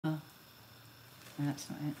No, that's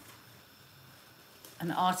not it.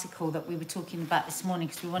 An article that we were talking about this morning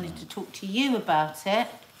because we wanted to talk to you about it.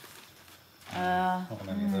 I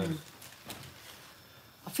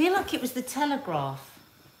feel like it was the Telegraph.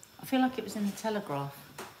 I feel like it was in the Telegraph.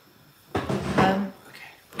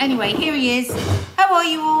 Anyway, here he is. How are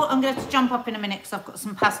you all? I'm going to have to jump up in a minute because I've got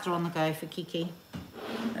some pasta on the go for Kiki.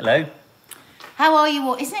 Hello. How are you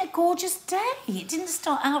all? Isn't it a gorgeous day? It didn't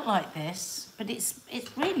start out like this, but it's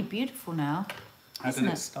really beautiful now. How did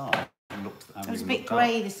it start? It was a bit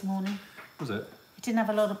grey this morning. Was it? It didn't have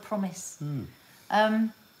a lot of promise. How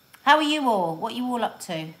are you all? What are you all up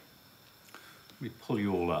to? Let me pull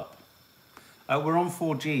you all up. We're on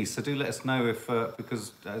 4G, so do let us know if,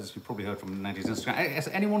 because as you probably heard from Nadia's Instagram,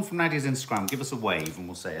 anyone from Nadia's Instagram, give us a wave and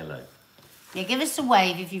we'll say hello. Yeah, give us a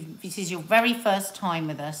wave if this is your very first time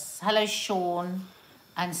with us. Hello, Sean.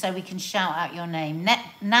 And so we can shout out your name.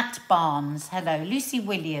 Nat Barnes, hello. Lucy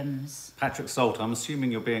Williams. Patrick Salt, I'm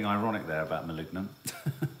assuming you're being ironic there about Malignant.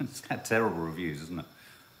 It's had terrible reviews, isn't it?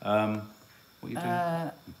 What are you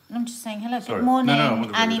doing? I'm just saying hello. Sorry. Good morning.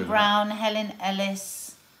 No, Annie Brown, Helen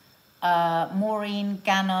Ellis, Maureen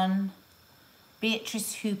Gannon,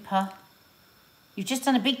 Beatrice Hooper. You've just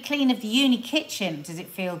done a big clean of the uni kitchen. Does it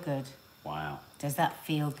feel good? Wow. Does that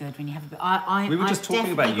feel good when you have a bit? We were just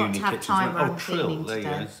talking about uni kitchens. Oh, Trill. There you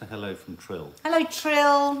go. So hello from Trill. Hello,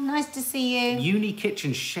 Trill. Nice to see you. Uni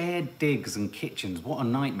kitchens, shared digs and kitchens. What a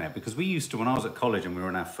nightmare. Because we used to, when I was at college and we were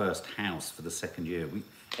in our first house for the second year,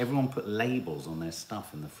 everyone put labels on their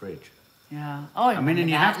stuff in the fridge. Yeah. Oh, I mean, and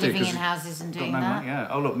you have to. Living in houses and doing that. Yeah.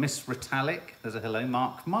 Oh, look, Miss Ritalic. There's a hello.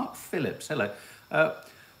 Mark Phillips. Hello.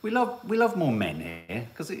 We love more men here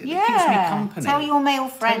because it keeps me company. Tell your male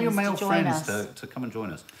friends. Tell your male to join friends us. to come and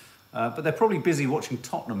join us. But they're probably busy watching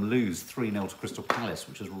Tottenham lose 3-0 to Crystal Palace,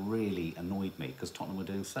 which has really annoyed me because Tottenham were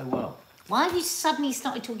doing so well. Why have you suddenly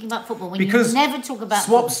started talking about football when you never talk about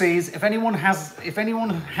swapsies? If anyone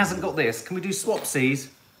hasn't got this, can we do swapsies?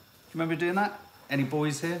 Do you remember doing that? Any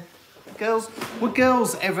boys here? Girls? Were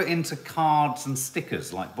girls ever into cards and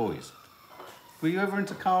stickers like boys? Were you ever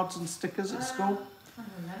into cards and stickers at school?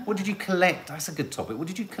 What did you collect? That's a good topic. What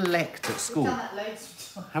did you collect at school? We've done that loads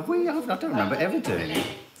of times. Have we? I don't remember ever doing it.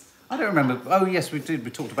 I don't remember. Oh, yes, we did. We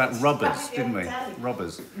talked about rubbers, didn't we?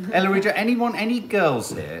 Rubbers. Ellery, any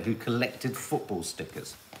girls here who collected football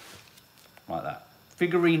stickers? Like that.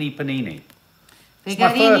 Figurini Panini. It's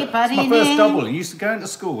my first double. You used to go into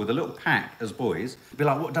school with a little pack as boys. Be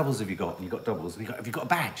like, what doubles have you got? And you got doubles. And have you got a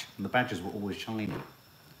badge? And the badges were always shiny.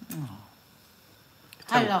 Oh.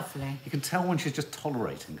 How lovely. You can tell when she's just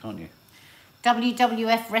tolerating, can't you?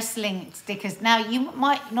 WWF wrestling stickers. Now, you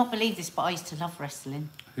might not believe this, but I used to love wrestling.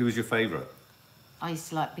 Who was your favourite? I used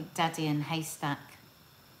to like Big Daddy and Haystack.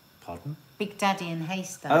 Pardon? Big Daddy and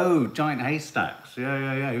Haystack. Oh, Giant Haystacks.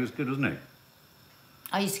 Yeah. He was good, wasn't he?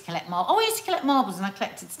 I used to collect marbles. Oh, I used to collect marbles and I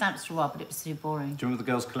collected stamps for a while, but it was too boring. Do you remember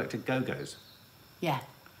the girls collected Go-Go's? Yeah.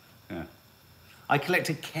 Yeah. I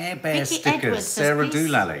collected Care Bear Vicky stickers. Edwards Sarah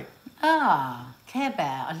Doolally. Ah, Care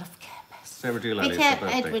Bear. I love Care Bears. Sarah Doolally. Vicky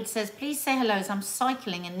Edwards says, please say hello as I'm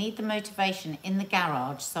cycling and need the motivation in the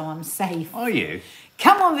garage so I'm safe. Are you?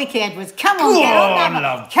 Come on, Vicky Edwards. Come on, get on,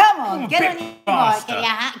 love. Come on, get on your bike,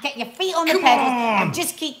 get your feet on the pedals and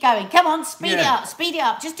just keep going. Come on, speed it up, speed it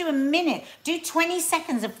up. Just do a minute. Do 20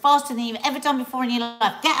 seconds of faster than you've ever done before in your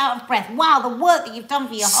life. Get out of breath. Wow, the work that you've done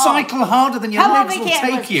for your heart. Cycle harder than your legs will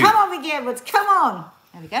take you. Come on, Vicky Edwards. Come on.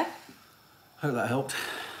 There we go. Hope that helped.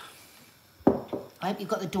 I hope you've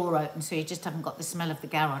got the door open so you just haven't got the smell of the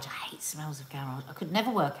garage. I hate smells of garage. I could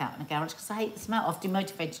never work out in a garage because I hate the smell. I've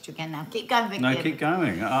demotivated you again now. Keep going, Vicky. No, keep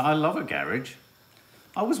going. I love a garage.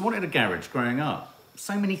 I always wanted a garage growing up.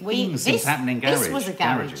 So many things seem to happen in garages. This was a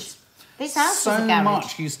garage. Garages. This house was a So garage.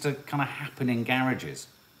 much used to kind of happen in garages.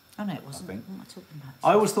 Oh, no, it wasn't. What am I talking about?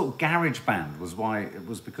 I always thought garage band was why it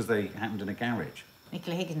was because they happened in a garage.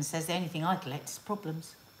 Nicola Higgins says the only thing I collect is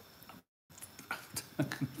problems.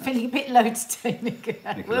 Feeling a bit low today,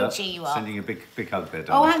 Nicola. We'll cheer you up. Sending a big hug there,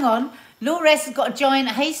 darling. Oh, hang on. Laura S has got a giant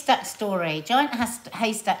haystack story. Giant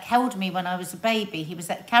haystack held me when I was a baby. He was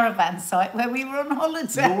at the caravan site where we were on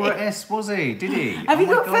holiday. Laura S, was he? Did he? Have you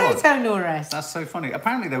got a photo, Laura S? That's so funny.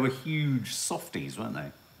 Apparently they were huge softies, weren't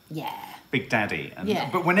they? Yeah. Big Daddy.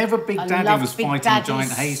 But whenever Big Daddy was fighting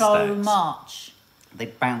giant haystacks, so much.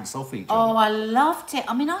 They'd bounce off each other. Oh, I loved it.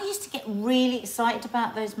 I mean, I used to get really excited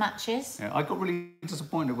about those matches. Yeah, I got really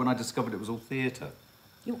disappointed when I discovered it was all theatre.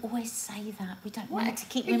 You always say that. We don't need to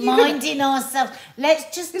keep reminding ourselves.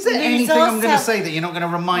 Let's just Is there anything I'm going to say that you're not going to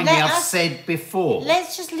remind me I've said before?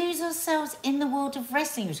 Let's just lose ourselves in the world of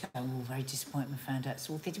wrestling. We just go, oh, very disappointed we found out it's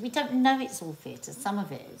all theatre. We don't know it's all theatre. Some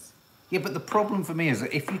of it is. Yeah, but the problem for me is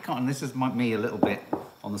that if you can't, and this is me a little bit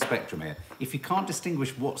on the spectrum here, if you can't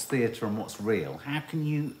distinguish what's theatre and what's real, how can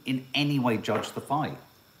you in any way judge the fight?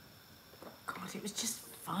 God, it was just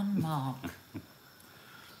fun, Mark.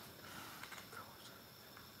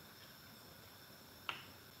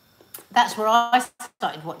 That's where I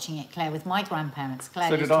started watching it, Claire, with my grandparents. Claire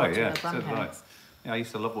So did I, yeah. So did I. Yeah, I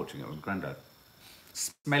used to love watching it with Grandad.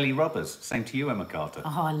 Smelly rubbers. Same to you, Emma Carter.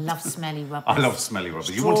 Oh, I love smelly rubbers. I love smelly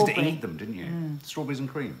rubbers. You wanted to eat them, didn't you? Strawberries and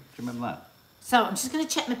cream. Do you remember that? So I'm just going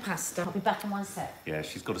to check my pasta. I'll be back in 1 sec. Yeah,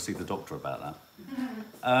 she's got to see the doctor about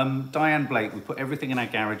that. Diane Blake, we put everything in our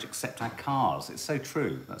garage except our cars. It's so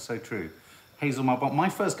true. That's so true. Hazel Marbot, my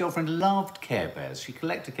first girlfriend loved Care Bears. She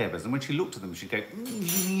collected Care Bears, and when she looked at them, she'd go,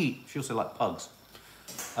 she also liked pugs.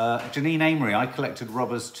 Janine Amory, I collected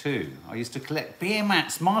rubbers too. I used to collect beer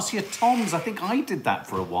mats. Marcia Toms, I think I did that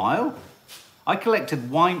for a while. I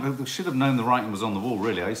collected wine, I should have known the writing was on the wall,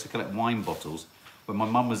 really. I used to collect wine bottles when my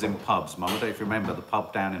mum was in pubs. Mum, I don't know if you remember the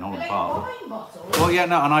pub down in Holland Park. Wine bottles? Well, yeah,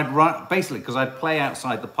 no, and I'd run, basically, because I'd play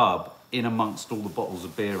outside the pub in amongst all the bottles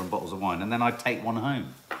of beer and bottles of wine, and then I'd take one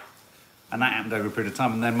home. And that happened over a period of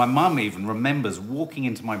time. And then my mum even remembers walking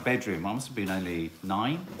into my bedroom, I must have been only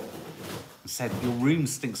 9, and said, your room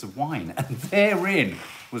stinks of wine. And therein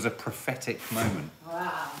was a prophetic moment.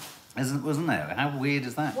 Wow. Wasn't there? How weird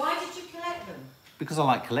is that? Why did you collect them? Because I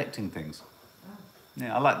like collecting things. Oh.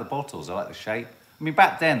 Yeah, I like the bottles, I like the shape. I mean,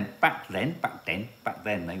 back then,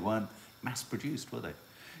 they weren't mass-produced, were they?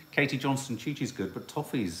 Katie Johnston, Chi-Chi's good, but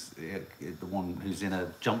Toffee's the one who's in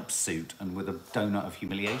a jumpsuit and with a donut of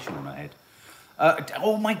humiliation on her head.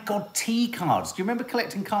 Oh my God, tea cards. Do you remember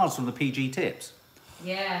collecting cards from the PG Tips?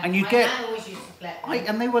 Yeah, and you my dad always used to collect them.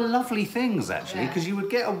 And they were lovely things, actually, because you would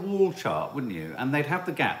get a wall chart, wouldn't you? And they'd have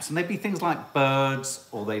the gaps, and they'd be things like birds,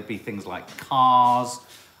 or they'd be things like cars.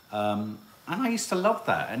 And I used to love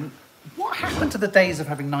that. And what happened to the days of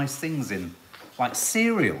having nice things in, like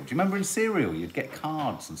cereal? Do you remember in cereal you'd get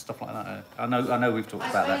cards and stuff like that? I know we've talked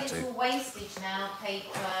about that too. It's all wastage now, paper,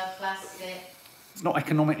 plastic. It's not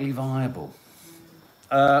economically viable.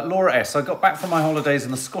 Laura S. I got back from my holidays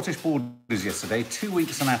in the Scottish Borders yesterday. 2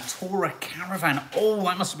 weeks in our Tora caravan. Oh,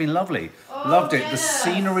 that must have been lovely. Oh, loved it. yeah. The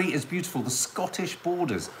scenery is beautiful. The Scottish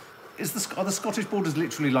Borders. Are the Scottish Borders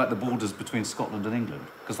literally like the borders between Scotland and England?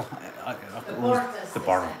 Because the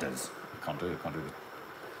borders. I can't do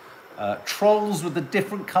it. Trolls with the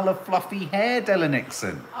different colour fluffy hair, Della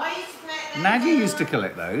Nixon. I used to collect them. Nadia used to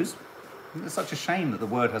collect those. It's such a shame that the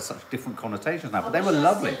word has such different connotations now, but they were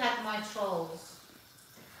lovely. I still had my trolls.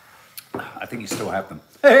 I think you still have them.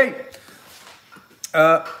 Hey!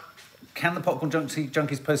 Can the Popcorn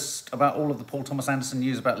Junkies post about all of the Paul Thomas Anderson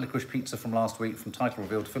news about licorice pizza from last week, from title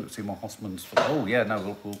reveal to Philip Seymour Hoffman's... Oh, yeah,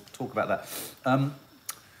 no, we'll talk about that.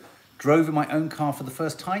 Drove in my own car for the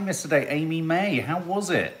first time yesterday. Amy May, how was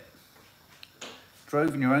it?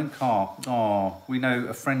 Drove in your own car. Oh, we know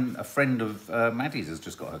a friend of Maddie's has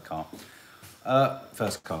just got her car.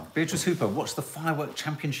 First car. Beatrice Hooper watched the firework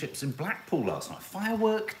championships in Blackpool last night.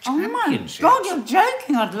 Firework championships? Oh my God, you're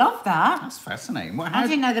joking. I'd love that. That's fascinating. Well, I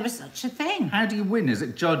didn't know there was such a thing. How do you win? Is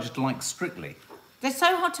it judged like strictly? They're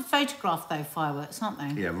so hard to photograph, though, fireworks, aren't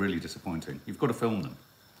they? Yeah, really disappointing. You've got to film them.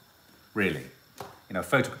 Really. You know,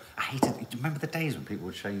 I hated... Do you remember the days when people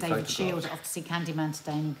would show you David photographs? Shield, off to see Candyman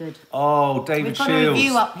today, any good? Oh, David Shields. We've got a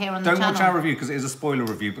review up here on the channel. Don't watch our review because it is a spoiler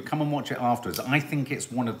review, but come and watch it afterwards. I think it's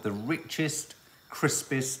one of the richest,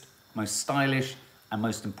 crispest, most stylish and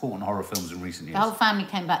most important horror films in recent years. The whole family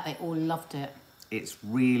came back, they all loved it. It's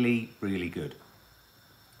really, really good.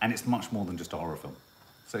 And it's much more than just a horror film.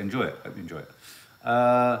 So enjoy it. Hope you enjoy it.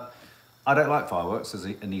 I don't like fireworks, says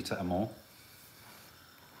Anita Amor.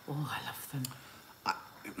 Oh, I love them.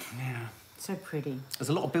 Yeah. So pretty. There's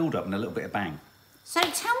a lot of build-up and a little bit of bang. So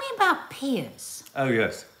tell me about Piers. Oh,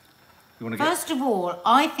 yes. You want to First of all,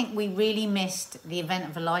 I think we really missed the event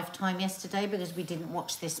of a lifetime yesterday because we didn't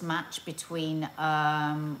watch this match between,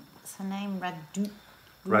 what's her name?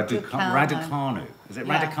 Raducano. Is it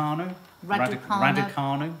Yeah. Raducano?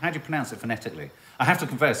 Raducano. How do you pronounce it phonetically? I have to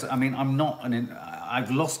confess, I mean, I'm not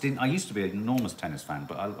I used to be an enormous tennis fan,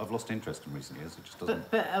 but I've lost interest in recent years. It just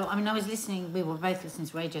doesn't... But I mean, we were both listening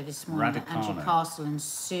to radio this morning. Raducano. Andrew Castle and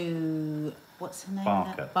Sue, what's her name?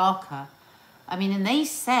 Barker. I mean, and they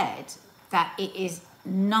said that it is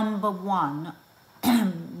 #1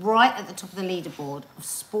 right at the top of the leaderboard of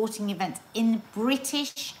sporting events in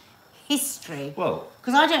British history. Well...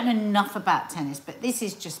 Because I don't know enough about tennis, but this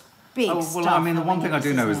is just big stuff. I mean, the one thing I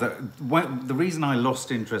do know is that the reason I lost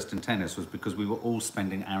interest in tennis was because we were all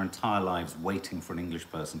spending our entire lives waiting for an English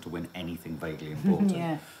person to win anything vaguely important.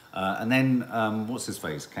 Yeah. And then, what's his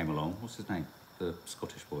face came along? What's his name? The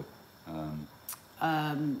Scottish boy.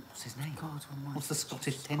 What's his name? God, What's the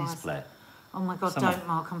Scottish tennis player? Oh my God, Someone. don't,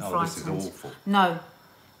 Mark, I'm Oh, frightened. this is awful. No,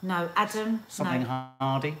 Adam. Something no.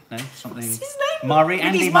 Hardy? No, something. What's his name? Murray, With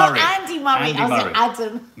Andy his Murray. Andy Murray. Andy I was Murray. like,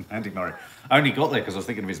 Adam. Andy Murray. I only got there because I was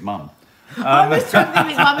thinking of his mum. I was talking to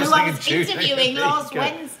his mum, who I was thinking interviewing There you last go.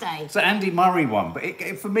 Wednesday. So Andy Murray won, but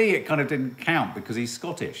for me it kind of didn't count because he's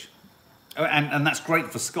Scottish, and that's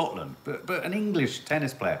great for Scotland. But an English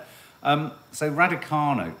tennis player. So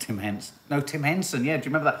Raducano, Tim Henson. Yeah, do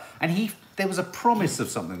you remember that? And there was a promise of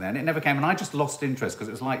something there, and it never came. And I just lost interest because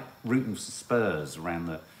it was like rooting for Spurs around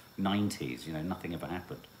the 90s. You know, nothing ever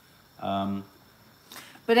happened.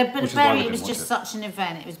 But Which is why we it didn't was watch just it. such an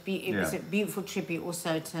event. It was a beautiful tribute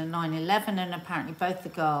also to 9/11, and apparently both the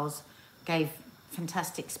girls gave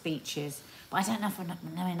fantastic speeches. But I don't know if I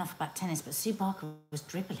know enough about tennis, but Sue Barker was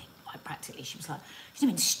dribbling quite practically. She was like, she's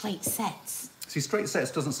doing straight sets. See, straight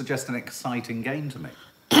sets doesn't suggest an exciting game to me.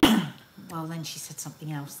 Well, then she said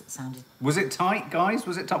something else that sounded... Was it tight, guys?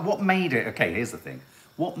 Was it tight? What made it... Okay, here's the thing.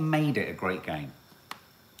 What made it a great game?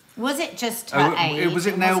 Was it just her age? Was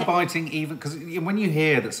it nail-biting even? Because when you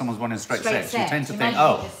hear that someone's won in straight sets, you tend to think,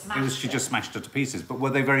 she just smashed her to pieces. But were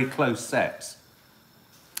they very close sets?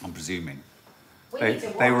 I'm presuming.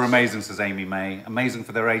 They were amazing, says Amy May. Amazing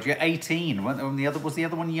for their age. Yeah, 18. Was the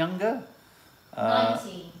other one younger?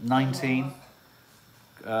 19.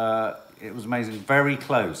 It was amazing. Very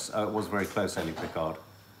close. It was very close, Ellie Pickard.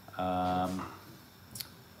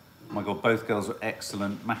 Oh my God, both girls were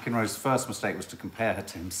excellent. McEnroe's first mistake was to compare her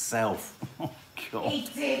to himself. Oh God. He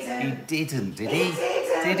didn't. He didn't, did he?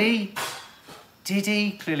 Did he? Did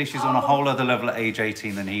he? Clearly she's on a whole other level at age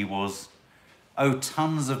 18 than he was. Oh,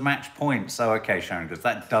 tons of match points. Oh, okay, Sharon goes,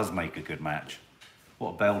 that does make a good match.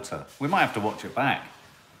 What a belter. We might have to watch it back.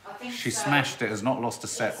 I think She so. smashed it, has not lost a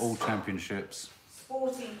set, all championships.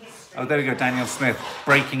 Sporting history. Oh, there we go, Daniel Smith,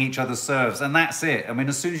 breaking each other's serves. And that's it. I mean,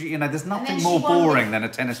 as soon as there's nothing she more won boring than a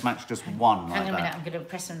tennis match just won like Hang on a minute, that. I'm going to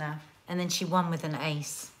press him now. And then she won with an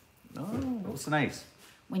ace. Oh, what's an ace?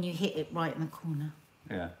 When you hit it right in the corner.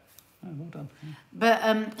 Yeah. Oh, well done. Yeah.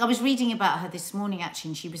 But I was reading about her this morning,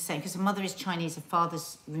 actually, and she was saying, because her mother is Chinese, her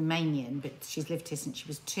father's Romanian, but she's lived here since she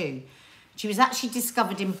was 2. She was actually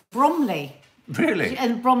discovered in Bromley. Really?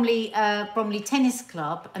 And Bromley Tennis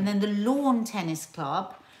Club, and then the Lawn Tennis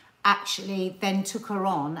Club actually then took her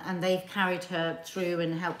on, and they've carried her through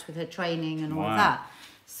and helped with her training and all Wow. that.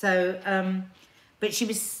 So, but she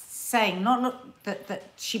was saying that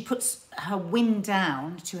she puts her win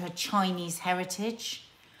down to her Chinese heritage.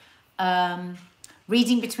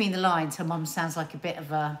 Reading between the lines, her mum sounds like a bit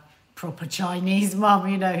of a proper Chinese mum,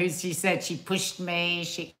 who she said she pushed me,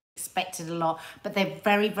 she expected a lot, but they're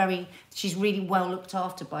very, very, she's really well looked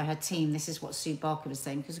after by her team. This is what Sue Barker was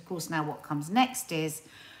saying, because of course now what comes next is,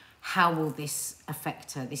 how will this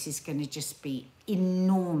affect her? This is going to just be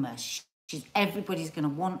enormous. Everybody's going to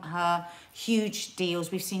want her, huge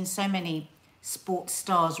deals. We've seen so many sports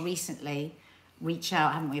stars recently reach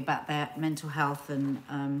out, haven't we, about their mental health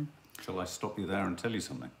and... Shall I stop you there and tell you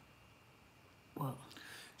something? What?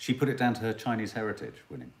 She put it down to her Chinese heritage,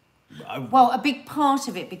 winning. Well, a big part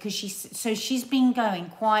of it, because she's been going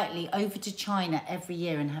quietly over to China every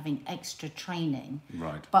year and having extra training.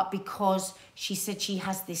 Right. But because she said she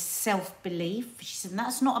has this self-belief, she said, and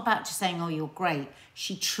that's not about just saying, oh, you're great.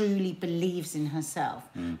 She truly believes in herself.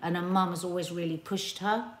 And her mum has always really pushed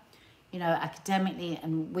her, academically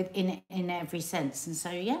and in every sense. And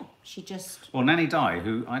so, yeah, she just... Well, Nanny Dai,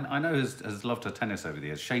 who I know has loved her tennis over the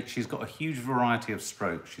years, she's got a huge variety of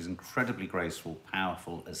strokes. She's incredibly graceful,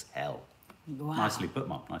 powerful as hell. Wow. Nicely put,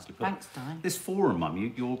 Mum. Nicely put. Thanks, Di. This forum,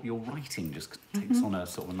 Mum, your writing just takes on a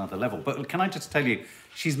sort of another level. But can I just tell you,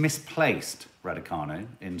 she's misplaced Raducano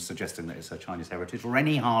in suggesting that it's her Chinese heritage, or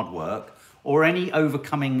any hard work, or any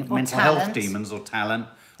overcoming mental health demons or talent.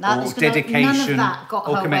 No, or dedication, none of that got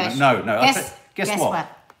or her commitment. where No. Guess what?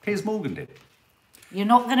 what? Piers Morgan did. You're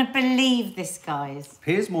not going to believe this, guys.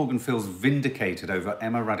 Piers Morgan feels vindicated over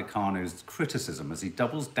Emma Raducano's criticism as he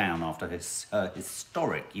doubles down after his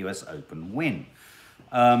historic US Open win.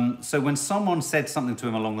 So when someone said something to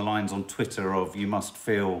him along the lines on Twitter of, you must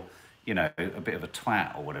feel, a bit of a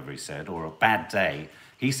twat or whatever he said, or a bad day,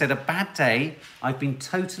 he said, a bad day, I've been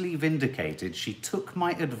totally vindicated. She took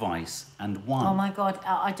my advice and won. Oh my God,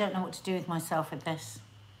 I don't know what to do with myself with this.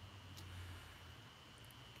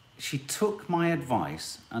 She took my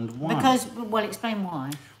advice and won. Because, well, explain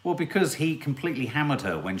why. Well, because he completely hammered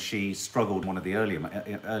her when she struggled one of the earlier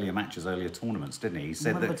matches, earlier tournaments, didn't he? He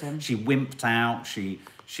said Wimbledon. That she wimped out,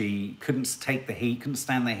 she couldn't take the heat, couldn't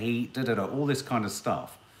stand the heat, all this kind of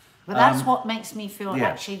stuff. But that's what makes me feel, yeah.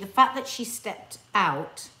 actually, the fact that she stepped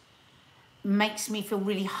out makes me feel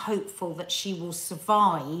really hopeful that she will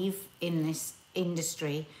survive in this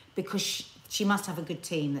industry, because she must have a good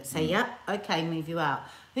team that say, "Yep, okay, move you out."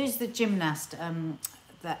 Who's the gymnast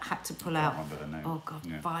that had to pull out? Oh God,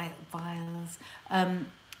 yeah. Biles.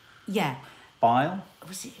 Yeah. Bile?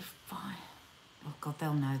 Was it Bile? Oh God,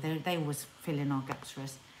 they'll know. They always fill in our gaps for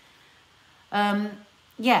us.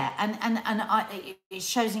 Yeah, and it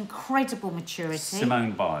shows incredible maturity.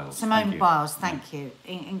 Simone Biles. Simone Biles, thank you.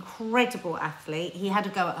 Incredible athlete. He had a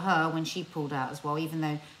go at her when she pulled out as well, even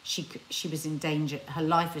though she was in danger. Her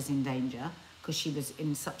life was in danger because she was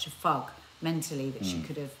in such a fog mentally that she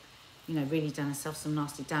could have, really done herself some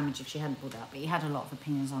nasty damage if she hadn't pulled out. But he had a lot of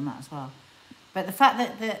opinions on that as well. But the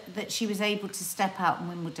fact that she was able to step out in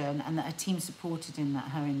Wimbledon and that her team supported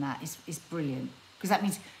her in that is brilliant, because that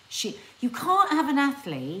means you can't have an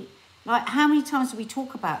athlete, like, how many times do we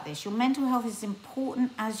talk about this? Your mental health is as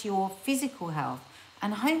important as your physical health.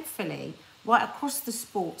 And hopefully, right across the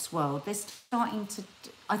sports world, they're starting to,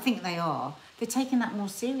 I think they're taking that more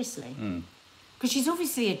seriously. Because she's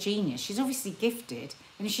obviously a genius, she's obviously gifted,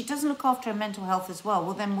 and if she doesn't look after her mental health as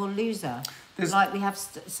well, then we'll lose her. Like we have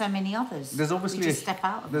so many others. There's obviously just step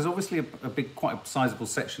out of there's obviously a big, quite a sizable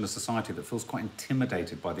section of society that feels quite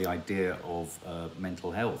intimidated by the idea of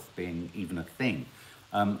mental health being even a thing.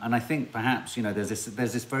 And I think perhaps, there's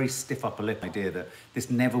this very stiff upper lip idea that this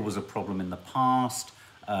never was a problem in the past.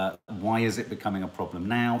 Why is it becoming a problem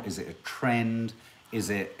now? Is it a trend?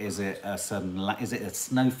 Is it a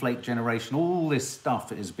snowflake generation? All this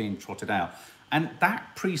stuff is being trotted out. And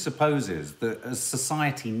that presupposes that as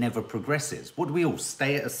society never progresses. What do we all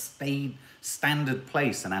stay at a standard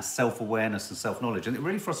place in our self-awareness and self-knowledge? And it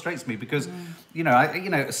really frustrates me because,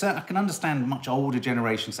 I can understand much older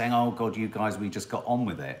generation saying, "Oh God, you guys, we just got on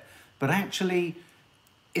with it." But actually,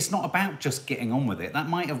 it's not about just getting on with it. That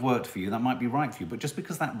might have worked for you, that might be right for you, but just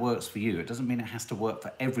because that works for you, it doesn't mean it has to work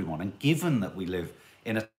for everyone. And given that we live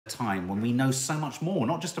in a time when we know so much more,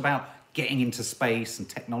 not just about getting into space and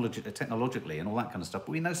technologically and all that kind of stuff,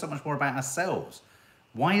 but we know so much more about ourselves.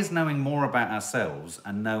 Why is knowing more about ourselves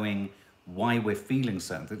and knowing why we're feeling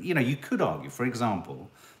certain things? You could argue, for example,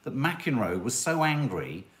 that McEnroe was so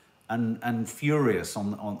angry and furious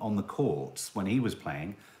on the courts when he was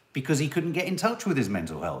playing because he couldn't get in touch with his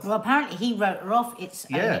mental health. Well, apparently he wrote her off. It's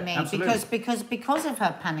only me absolutely. because of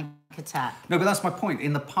her panic attack. No, but that's my point.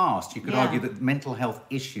 In the past, you could argue that mental health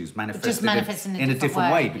issues manifested in a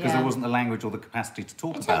different way because there wasn't the language or the capacity to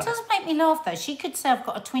talk about it. It doesn't make me laugh, though. She could say, "I've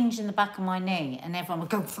got a twinge in the back of my knee," and everyone would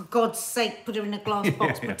go, "For God's sake, put her in a glass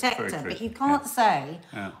box, protect her." But you can't say,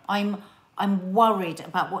 I'm worried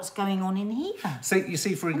about what's going on in here. So you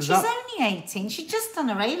see, for example, she's only 18. She's just done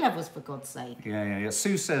her A-levels, for God's sake. Yeah.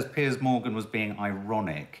 Sue says Piers Morgan was being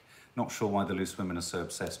ironic. Not sure why the loose women are so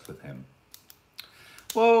obsessed with him.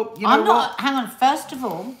 Well, hang on. First of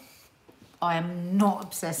all, I am not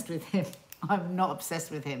obsessed with him. I'm not obsessed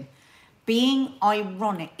with him. Being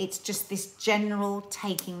ironic, it's just this general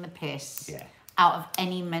taking the piss out of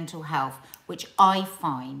any mental health, which I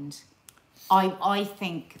find... I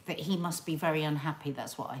think that he must be very unhappy.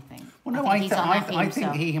 That's what I think. Well, no, I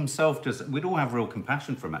think he himself does. We'd all have real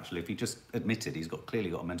compassion for him, actually, if he just admitted he's clearly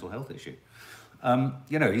got a mental health issue.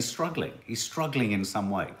 He's struggling. He's struggling in some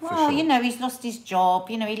way. Well, for sure. He's lost his job.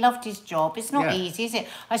 He loved his job. It's not easy, is it?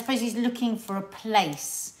 I suppose he's looking for a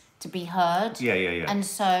place to be heard. Yeah. And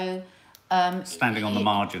so... standing on the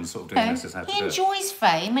margin, sort of doing this is how to do it. He enjoys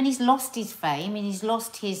fame, and he's lost his fame, and he's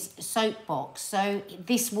lost his soapbox. So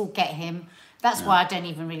this will get him. That's why I don't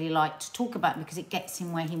even really like to talk about him, because it gets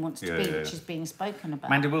him where he wants to be, which is being spoken about.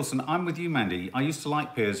 Mandy Wilson, I'm with you, Mandy. I used to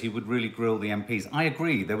like Piers. He would really grill the MPs. I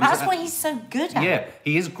agree. That's what he's so good at. Yeah,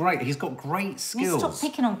 he is great. He's got great skills. Stop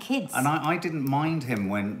picking on kids. And I didn't mind him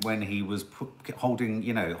when he was holding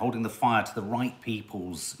the fire to the right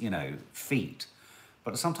people's feet.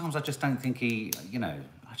 But sometimes I just don't think he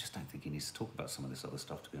needs to talk about some of this other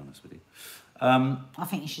stuff, to be honest with you. I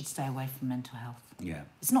think you should stay away from mental health. Yeah.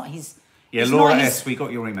 It's not his... Yeah, Laura S., we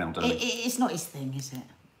got your email, darling. It's not his thing, is it?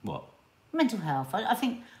 What? Mental health. I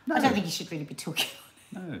don't think he should really be talking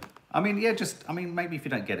on it. No. Maybe if you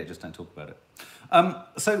don't get it, just don't talk about it.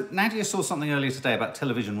 So Nadia saw something earlier today about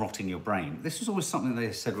television rotting your brain. This was always something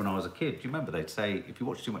they said when I was a kid. Do you remember they'd say, if you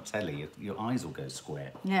watch too much telly, your eyes will go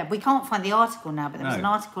square? Yeah, we can't find the article now, but there was an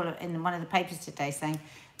article in one of the papers today saying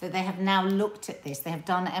that they have now looked at this. They have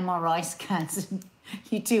done MRI scans and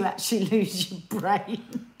you do actually lose your brain.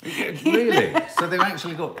 Really? So they've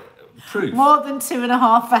actually got proof? More than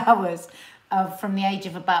 2.5 hours. from the age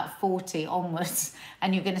of about 40 onwards,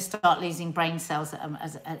 and you're going to start losing brain cells.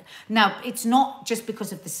 Now, it's not just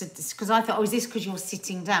because of because I thought, is this because you're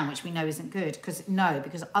sitting down, which we know isn't good? Because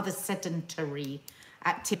other sedentary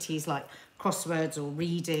activities like crosswords or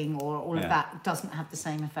reading or all of that doesn't have the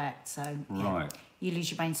same effect. So you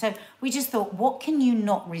lose your brain. So we just thought, what can you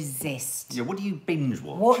not resist? Yeah, what do you binge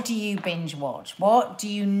watch? What do you binge watch? What do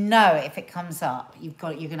you know if it comes up? You're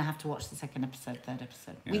going to have to watch the second episode, third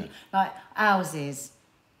episode. Yeah. Ours is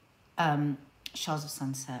Shires of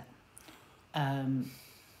Sunset,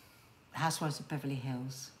 Housewives of Beverly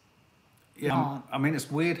Hills. Yeah, I mean,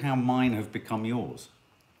 it's weird how mine have become yours.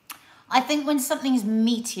 I think when something is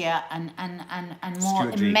meatier and more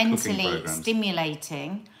mentally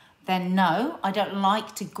stimulating, then no, I don't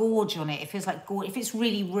like to gorge on it. It feels like if it's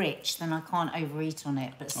really rich, then I can't overeat on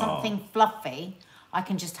it. But something fluffy, I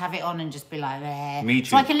can just have it on and just be like, eh.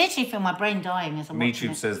 So I can literally feel my brain dying as I'm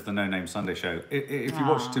watching it. says the No Name Sunday Show. If you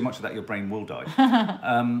watch too much of that, your brain will die.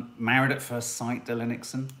 Married at First Sight, Della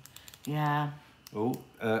Nixon. Yeah. Oh,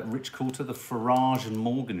 Rich Coulter, the Farage and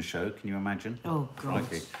Morgan Show. Can you imagine? Oh, God.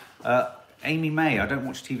 Amy May. I don't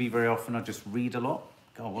watch TV very often. I just read a lot.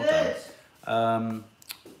 God, well done.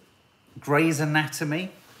 Grey's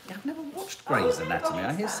Anatomy. I've never watched Grey's Anatomy.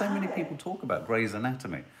 I hear so many people talk about Grey's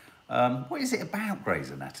Anatomy. What is it about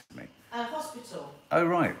Grey's Anatomy? Hospital. Oh,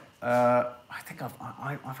 right. I think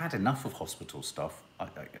I've had enough of hospital stuff.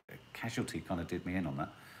 Casualty kind of did me in on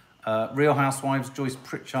that. Real Housewives, Joyce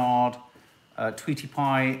Pritchard, Tweety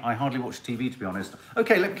Pie. I hardly watch TV, to be honest.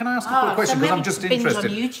 Okay, can I ask a quick question? Because I'm just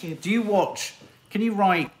interested. On YouTube. Do you watch... Can you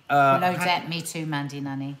write... No debt, me too, Mandy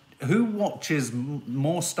Nanny. Who watches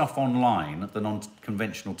more stuff online than on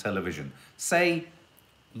conventional television? Say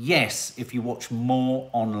yes if you watch more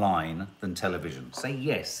online than television. Say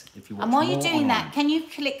yes if you watch more online. And while you're doing that, can you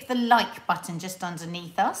click the like button just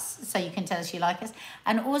underneath us so you can tell us you like us?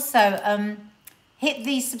 And also hit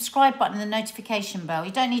the subscribe button and the notification bell.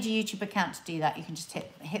 You don't need a YouTube account to do that. You can just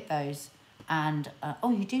hit those. And,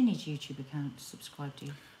 you do need a YouTube account to subscribe, do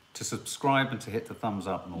you? To subscribe and to hit the thumbs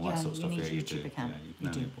up and all that sort of stuff. You need a YouTube account. You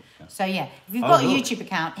do. So, if you've got a YouTube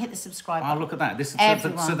account, hit the subscribe button. Oh, look at that.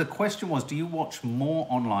 So the question was, do you watch more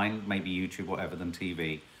online, maybe YouTube, whatever, than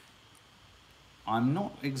TV? I'm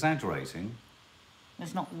not exaggerating.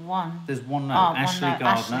 There's not one. There's one note. Ashley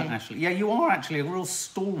Gardner. Ashley. Yeah, you are actually a real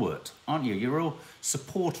stalwart, aren't you? You're a real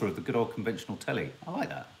supporter of the good old conventional telly. I like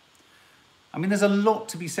that. I mean, there's a lot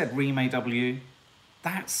to be said. Reem AW,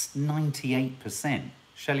 that's 98%.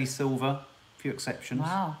 Shelley Silver, a few exceptions.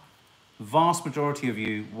 Wow. The vast majority of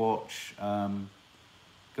you watch, go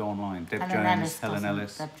online. Deb Jones, Helen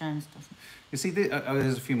Ellis. Deb Jones doesn't. You see,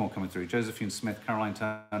 there's a few more coming through. Josephine Smith, Caroline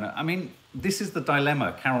Turner. I mean, this is the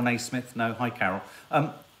dilemma. Carol Naismith, no, hi Carol.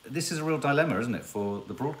 This is a real dilemma, isn't it, for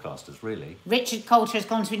the broadcasters, really? Richard Coulter has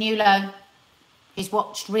gone to a new low. He's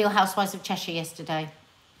watched Real Housewives of Cheshire yesterday.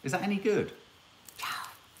 Is that any good?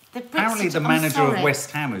 Apparently the manager of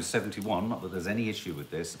West Ham, who's 71, not that there's any issue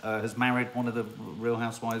with this, has married one of the Real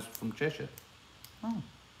Housewives from Cheshire. Oh.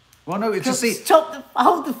 Well, no, it's just...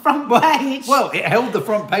 Hold the front page. Well, it held the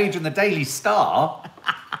front page in the Daily Star.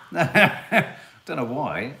 Don't know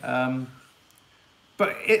why.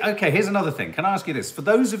 Okay, here's another thing. Can I ask you this? For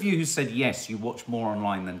those of you who said, yes, you watch more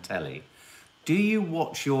online than telly, do you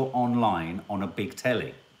watch your online on a big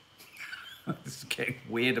telly? This is getting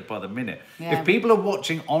weirder by the minute. Yeah. If people are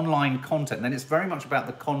watching online content, then it's very much about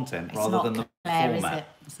the content rather than the format. Is it?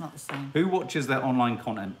 It's not the same. Who watches their online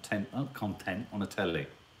content on a telly?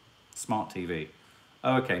 Smart TV.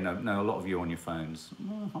 Oh, okay, no, a lot of you on your phones.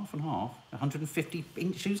 Well, half and half. 150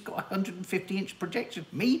 inch. Who's got a 150-inch projection?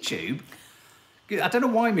 MeTube? I don't know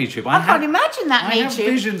why MeTube. I can't imagine that MeTube. I have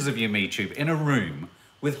visions of you, MeTube, in a room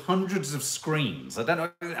with hundreds of screens. I don't know.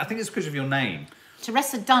 I think it's because of your name.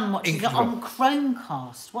 Teresa Dunn watches it on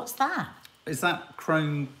Chromecast. What's that? Is that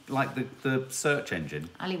Chrome like the search engine?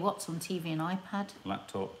 Ali Watts on TV and iPad.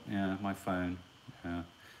 Laptop, yeah, my phone. Yeah.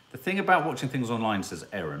 The thing about watching things online, says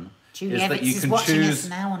Erin, Julie is that you can watching choose... us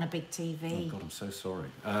now on a big TV. Oh God, I'm so sorry.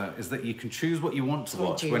 Is that you can choose what you want to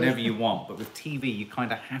watch whenever you want, but with TV you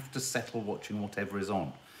kind of have to settle watching whatever is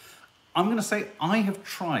on. I'm going to say I have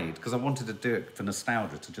tried, because I wanted to do it for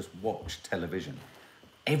nostalgia, to just watch television.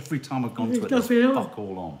 Every time I've gone to it, there's fuck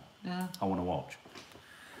all on. Yeah. I want to watch.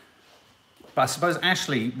 But I suppose,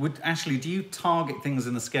 Ashley, do you target things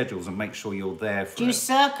in the schedules and make sure you're there for it? Do you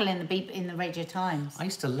circle in the Radio Times? I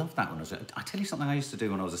used to love that when I was... I tell you something I used to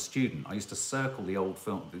do when I was a student. I used to circle the old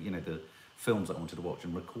film, the films that I wanted to watch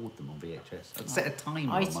and record them on VHS. I'd set a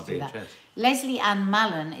timer on my VHS. Leslie Ann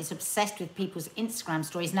Mallon is obsessed with people's Instagram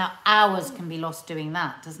stories. Now, hours can be lost doing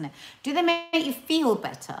that, doesn't it? Do they make you feel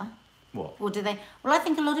better? What? Or do they? Well, I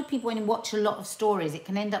think a lot of people, when you watch a lot of stories, it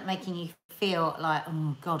can end up making you feel like,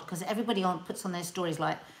 oh God, because everybody puts on their stories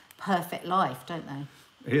like perfect life, don't they?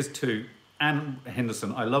 Here's two. Anne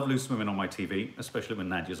Henderson, I love loose women on my TV, especially when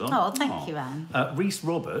Nadia's on. Oh, thank you, Anne. Reese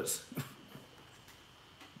Roberts,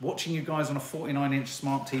 watching you guys on a 49-inch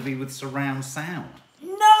smart TV with surround sound.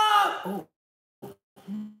 No! Oh.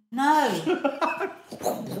 No.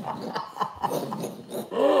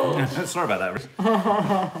 Sorry about that, Reese.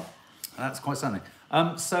 That's quite something.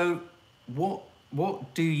 So, what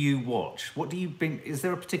do you watch? What do you binge? Is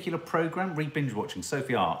there a particular program? Binge watching.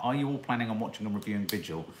 Sophie R, are you all planning on watching and reviewing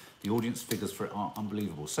Vigil? The audience figures for it are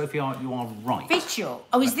unbelievable. Sophie R, you are right. Vigil.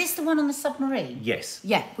 Oh, is this the one on the submarine? Yes.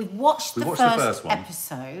 Yeah, we watched the first one.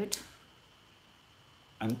 episode.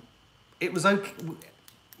 And it was okay.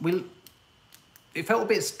 It felt a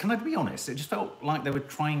bit, can I be honest? It just felt like they were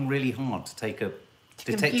trying really hard to take a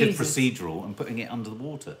detective procedural and putting it under the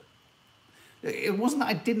water. It wasn't that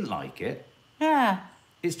I didn't like it. Yeah.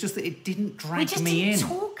 It's just that it didn't drag me in. We just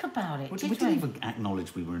didn't talk about it, We didn't even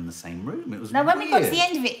acknowledge we were in the same room. It was No, when weird. we got to the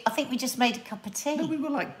end of it, I think we just made a cup of tea. No, we were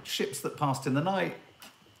like ships that passed in the night.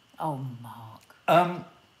 Oh, Mark.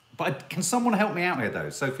 But can someone help me out here,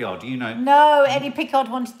 though? Sophie R, do you know? No, Eddie Pickard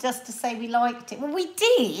wanted us to say we liked it. Well, we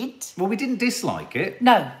did. Well, we didn't dislike it.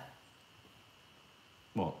 No.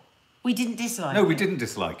 What? We didn't dislike it. No, we didn't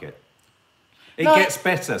dislike it. It gets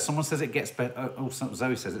better. Someone says it gets better. Oh,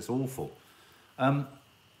 Zoe says it's awful.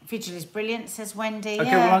 Vigil is brilliant, says Wendy. Okay,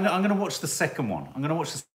 yeah. well, I'm going to watch the second one. I'm going to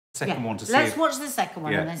watch the second one to see. Let's watch the second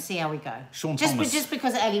one and then see how we go. Sean Thomas. Just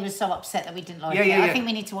because Ellie was so upset that we didn't like it. I think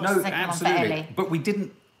we need to watch the second one for Ellie. But we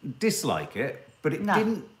didn't dislike it, but it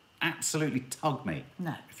didn't absolutely tug me.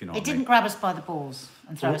 No. If you know it what I mean. didn't grab us by the balls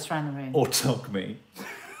and throw us around the room. Or tug me.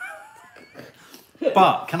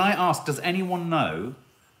 But can I ask, does anyone know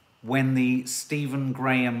when the Stephen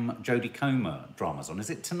Graham Jodie Comer drama's on? Is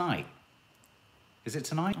it tonight? Is it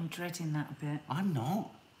tonight? I'm dreading that a bit. I'm not.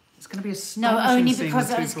 It's going to be a No, only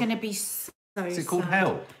because it's going to be so Is it called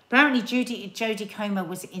Help? Apparently Jodie Comer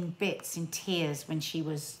was in bits, in tears, when she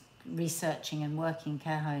was researching and working in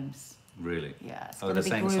care homes. Really? Yeah, it's going to to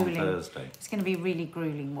be grueling. It's on Thursday. It's going to be a really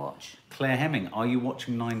grueling watch. Claire Hemming, are you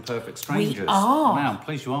watching Nine Perfect Strangers? We are. Wow, I'm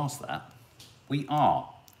pleased you asked that. We are.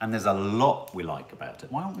 And there's a lot we like about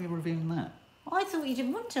it. Why aren't we reviewing that? I thought you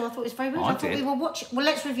didn't want to. I thought it was very rude. I thought did. we were watching. Well,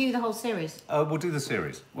 let's review the whole series. We'll do the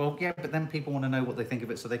series. Well, yeah, but then people want to know what they think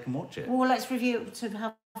of it so they can watch it. Well, let's review it to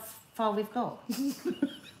how far we've got.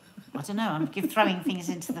 I don't know. I'm throwing things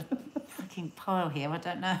into the fucking pile here. I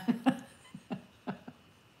don't know.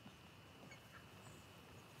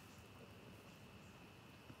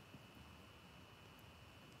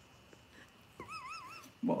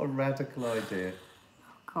 What a radical idea.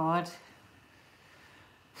 God.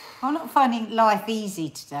 I'm not finding life easy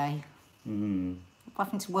today. I'm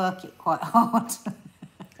having to work it quite hard.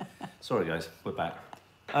 Sorry, guys. We're back.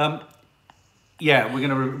 Yeah,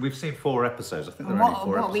 we've seen 4 episodes. I think there are only 4 episodes.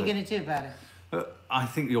 What are we going to do about it? I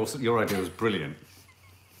think your idea was brilliant.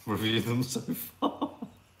 Review them so far.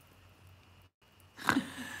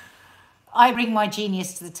 I bring my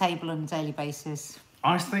genius to the table on a daily basis.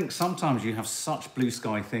 I think sometimes you have such blue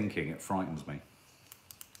sky thinking, it frightens me.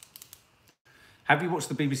 Have you watched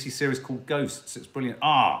the BBC series called Ghosts? It's brilliant.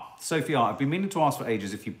 Sophie R, I've been meaning to ask for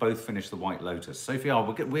ages if you both finished The White Lotus. Sophie R,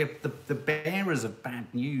 we're the bearers of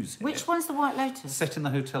bad news here. Which one's The White Lotus? Set in the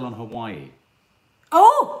hotel on Hawaii.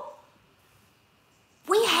 Oh!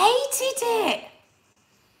 We hated it!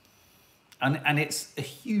 And it's a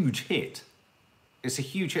huge hit. It's a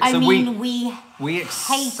huge hit. We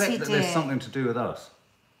accept hated that there's it. something to do with us.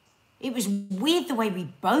 It was weird the way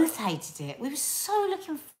we both hated it. We were so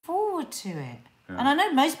looking forward to it. Yeah. And I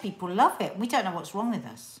know most people love it. We don't know what's wrong with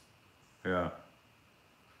us. Yeah.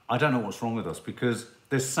 I don't know what's wrong with us because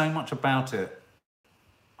there's so much about it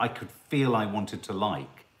I could feel I wanted to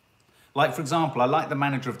like. Like, for example, I liked the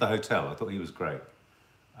manager of the hotel. I thought he was great.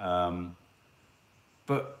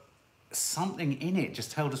 But something in it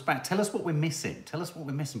just held us back. Tell us what we're missing. Tell us what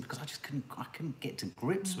we're missing because I couldn't get to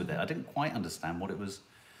grips with it. I didn't quite understand what it was.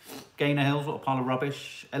 Gaynor Hills, what a pile of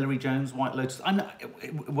rubbish. Ellery Jones, White Lotus. I know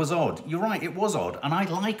it was odd. You're right, it was odd, and I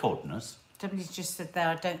like oddness. Somebody's just said there,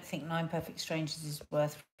 I don't think Nine Perfect Strangers is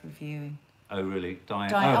worth reviewing. Oh, really? Diane.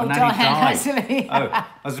 Diane Actually. I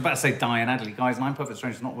was about to say Diane Adderley. Guys, Nine Perfect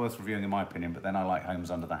Strangers is not worth reviewing in my opinion, but then I like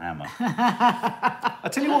Homes Under the Hammer. I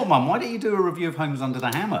tell you what, Mum, why don't you do a review of Homes Under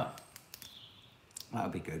the Hammer? That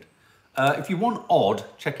would be good. If you want odd,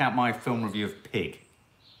 check out my film review of Pig.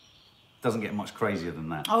 Doesn't get much crazier than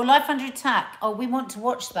that. Oh, Life Under Attack. Oh, we want to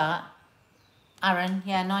watch that. Aaron,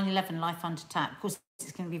 yeah, 9/11 Life Under Attack. Of course,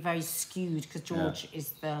 it's going to be very skewed because George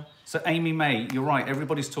is the... So Amy May, you're right.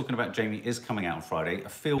 Everybody's talking about Jamie is coming out on Friday. A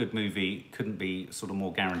feel-good movie couldn't be sort of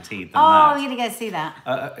more guaranteed than that. Oh, you're going to go see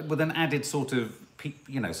that. With an added sort of,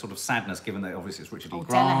 sort of sadness, given that obviously it's Richard E. Della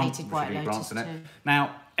Grant. hated White Lotus in it. too.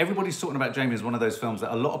 Now, everybody's talking about Jamie as one of those films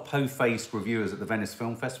that a lot of po-faced reviewers at the Venice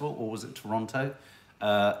Film Festival, or was it Toronto,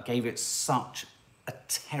 gave it such a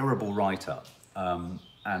terrible write-up.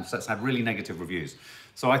 And so it's had really negative reviews.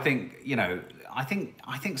 So I think, I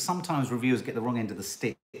think sometimes reviewers get the wrong end of the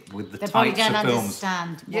stick with the types of films. They probably don't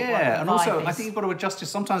understand. And also I think you've got to adjust it.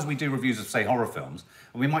 Sometimes we do reviews of, say, horror films,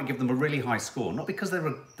 and we might give them a really high score, not because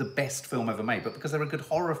they're the best film ever made, but because they're a good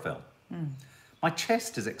horror film. My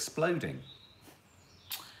chest is exploding.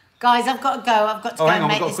 Guys, I've got to go. I've got to go and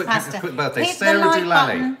make this pasta. Quick birthday. Hit Sarah the like Doolally.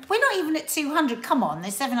 button. We're not even at 200. Come on,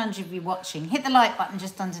 there's 700 of you watching. Hit the like button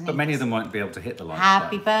just underneath. But many of them won't be able to hit the like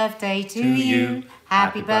Happy button. birthday to you.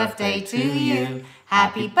 Happy birthday to you.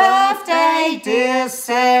 Happy birthday, dear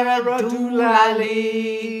Sarah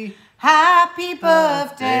Doolally. Happy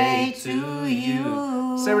birthday to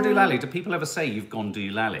you. Sarah Doolally, do people ever say you've gone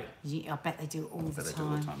Doolally? I bet they do all the time. Do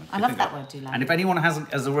all the time. I love that word, Doolally. And if anyone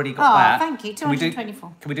has already got that... thank you,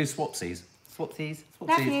 224. Can we do swapsies? Swapsies?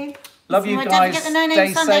 Love you. Love you Don't guys. forget the No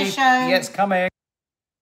Name Sunday safe. show. Yeah, it's coming.